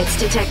Enemy me. units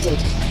detected.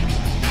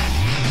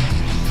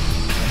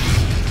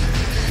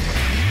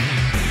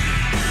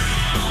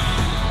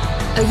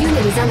 A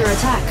unit is under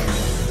attack.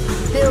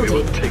 We were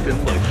Building. taken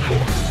by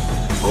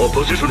force. Our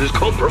position is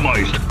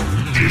compromised.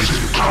 Is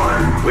it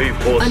time? Wave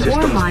force An ore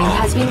systems mine armed.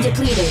 has been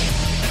depleted.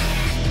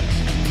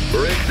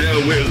 Break their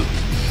will.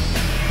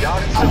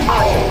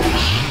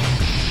 Calls.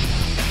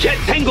 Jet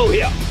Tango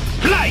here.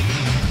 Fly.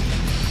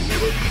 We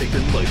were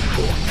taken by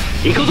force.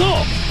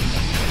 Ikuzo.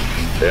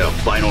 Their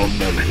final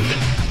moment.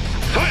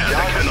 Fire the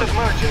cannon.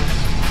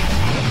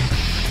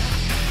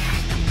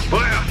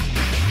 Fire.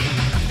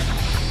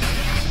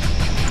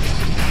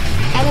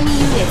 Enemy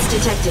units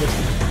detected.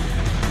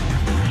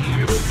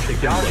 We were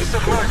taken by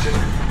force.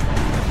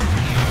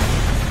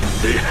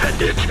 They had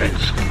their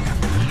chance.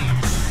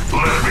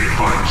 Let me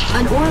fight.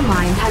 An ore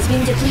mine has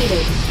been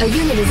depleted. A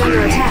unit is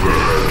under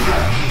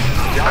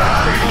attack.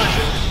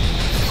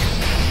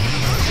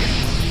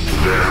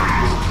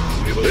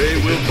 They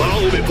will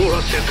bow before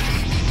us yet.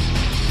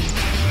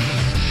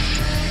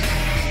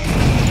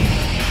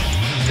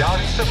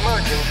 Yard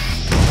submerging.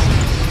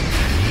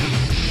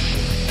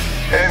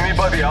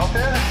 Anybody out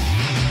there?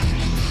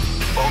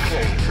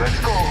 Okay, let's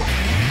go.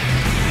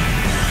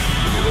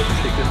 We were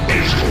taken by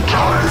Is it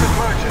time?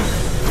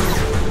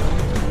 Submerging.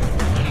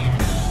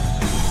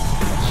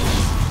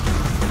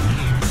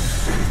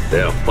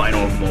 their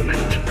final moment.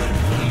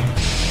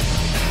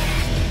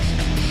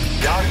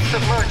 Yard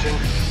submerging.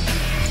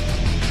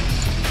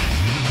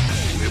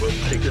 We were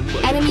taken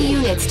by Enemy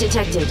units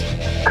detected.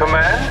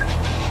 Command?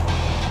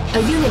 A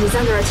unit is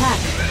under attack.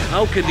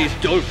 How can these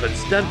dolphins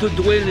stand to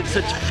dwell in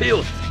such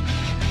filth?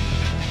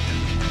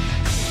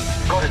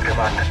 Got it,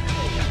 Commander.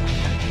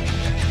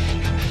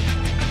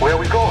 Where are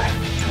we going?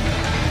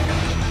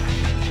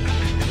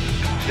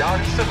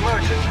 Yard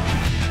submerging.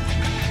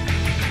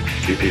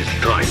 It is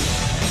time.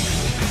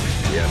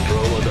 The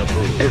Emperor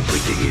approved.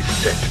 Everything is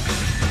set.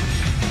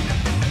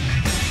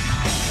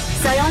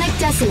 Psionic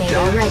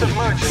decimator ready.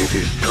 It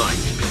is time.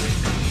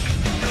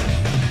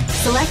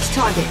 Select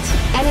target.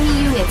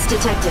 Enemy units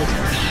detected.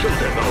 Show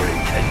them our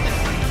intent.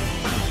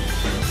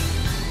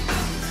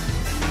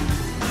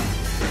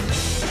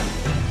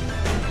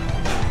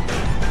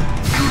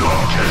 Do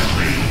not test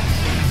me.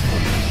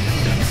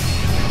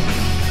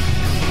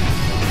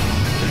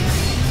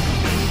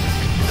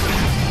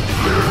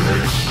 They're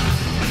next.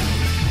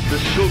 The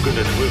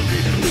Shogunate will be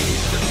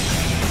pleased.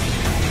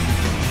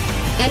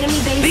 Enemy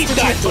base These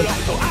guys detected.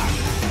 belong to us.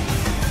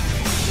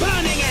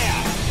 Burning air.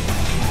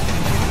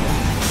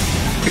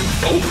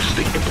 Impose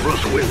the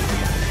Emperor's will.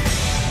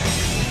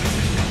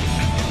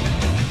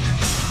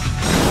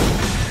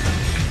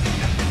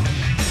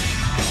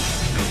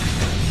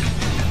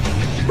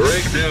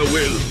 Break their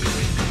will.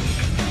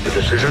 The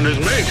decision is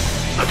made.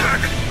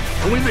 Attack.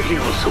 Are we making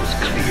ourselves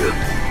clear?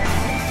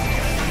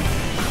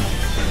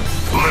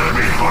 Let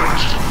me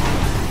fight.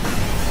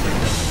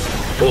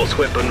 Force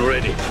weapon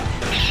ready.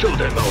 Show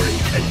them our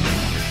intent.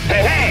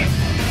 Hey, hey!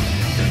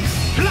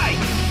 Fly!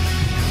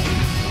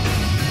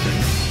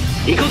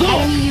 Ikuzo!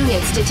 Enemy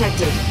units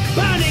detected.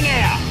 Burning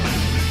air!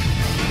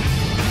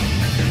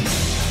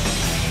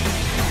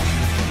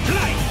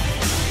 Fly!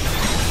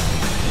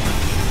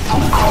 Who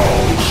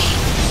calls?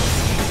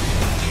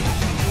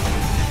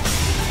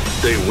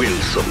 They will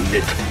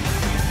submit.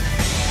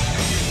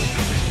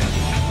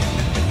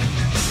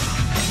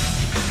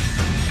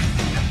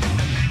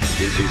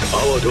 This is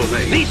our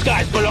domain. These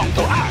guys belong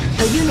to us!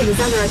 A unit is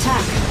under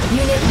attack.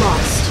 Unit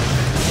lost.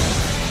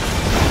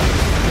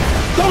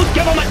 Don't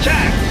give them a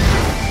chance!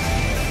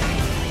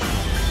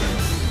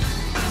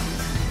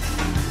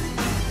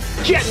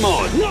 Jet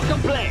mode, no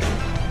complaint!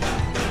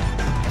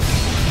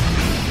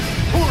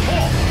 Full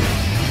force!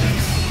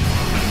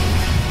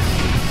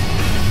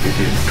 It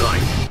is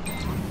time.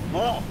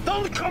 Oh,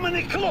 don't come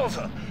any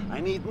closer!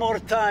 I need more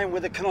time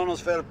with the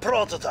Chronosphere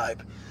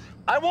prototype.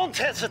 I won't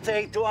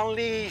hesitate to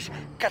unleash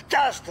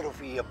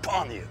catastrophe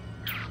upon you.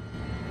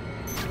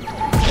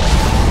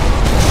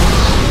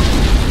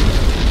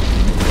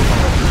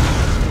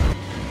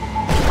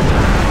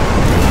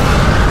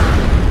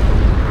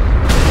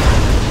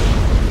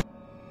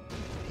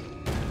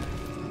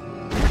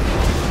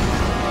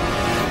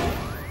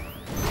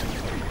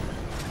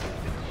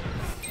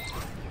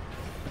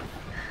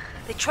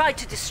 They tried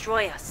to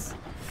destroy us,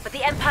 but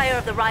the Empire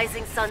of the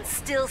Rising Sun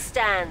still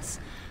stands.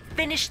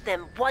 Finish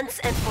them once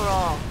and for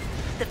all.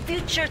 The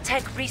Future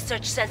Tech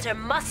Research Center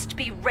must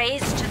be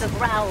razed to the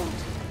ground.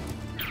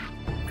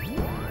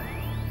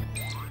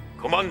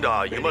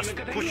 Commander, you must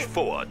push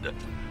forward.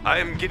 I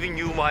am giving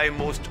you my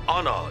most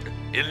honored,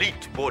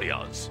 elite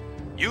warriors.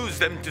 Use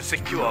them to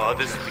secure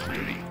this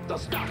victory.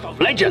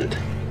 Legend!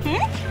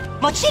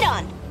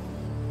 Mochiron!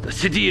 The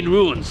city in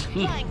ruins.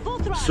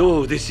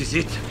 So this is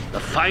it. The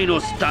final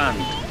stand.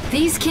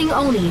 These King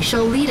Oni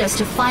shall lead us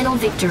to final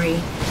victory.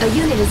 A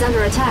unit is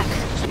under attack.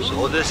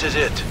 So this is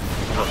it.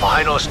 The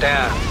final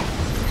stand.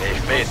 May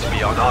fate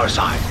be on our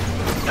side.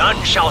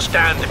 None shall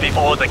stand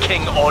before the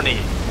King Oni.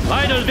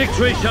 Final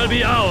victory shall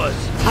be ours.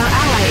 Our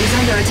ally is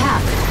under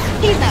attack.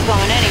 He's not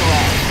going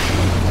anywhere.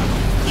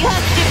 You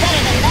have to do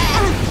better than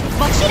that.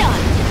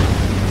 Mochiron!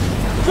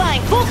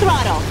 Flying full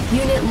throttle.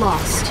 Unit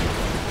lost.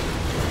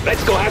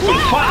 Let's go have some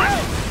fun.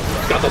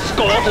 Got the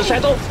score to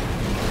settle?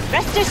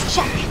 Thrusters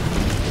check.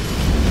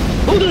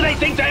 Who do they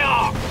think they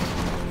are?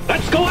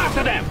 Let's go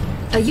after them.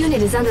 A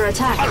unit is under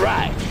attack. All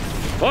right.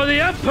 For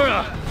the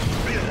Emperor.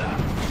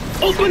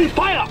 Open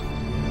fire.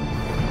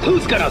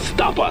 Who's gonna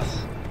stop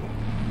us?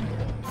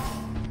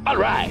 All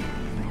right.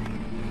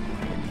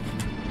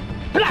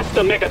 Blast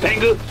the Mega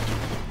Tengu.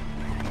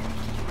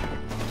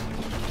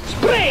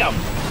 Spray them.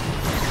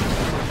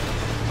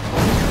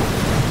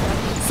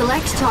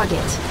 Select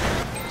target.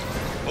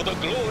 For the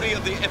glory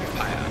of the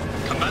Empire,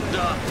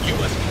 Commander, you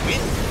must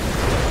win.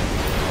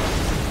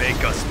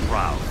 Make us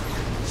proud.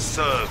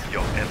 Serve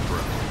your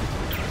Emperor.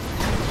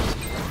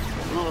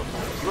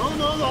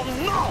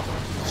 No!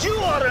 You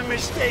are a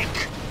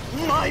mistake!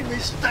 My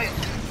mistake!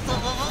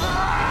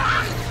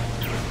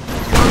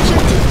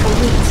 Objective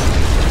complete.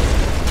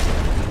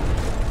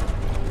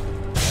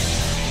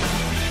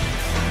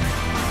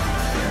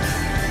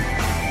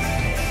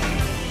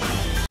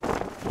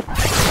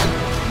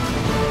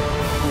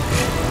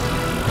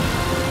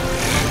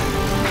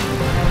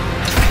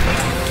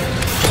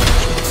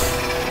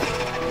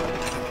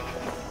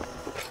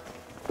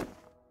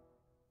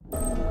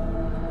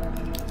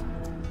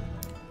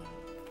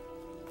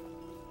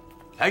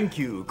 Thank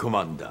you,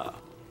 Commander.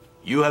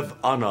 You have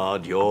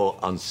honored your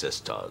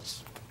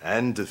ancestors.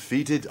 And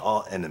defeated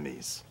our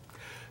enemies.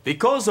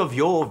 Because of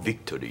your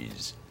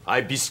victories, I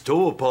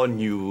bestow upon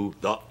you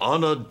the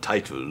honored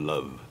title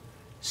of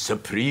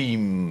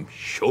Supreme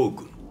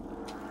Shogun.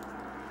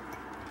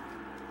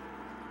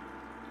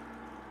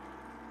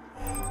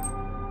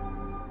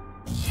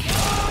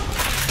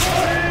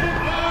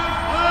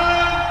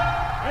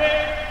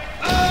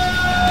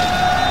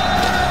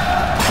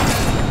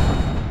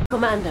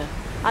 Commander,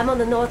 I'm on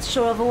the north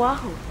shore of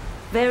Oahu.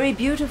 Very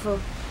beautiful,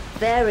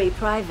 very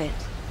private.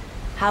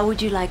 How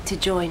would you like to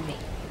join me?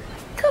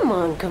 Come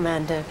on,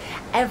 Commander.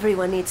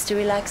 Everyone needs to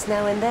relax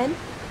now and then,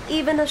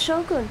 even a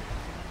shogun.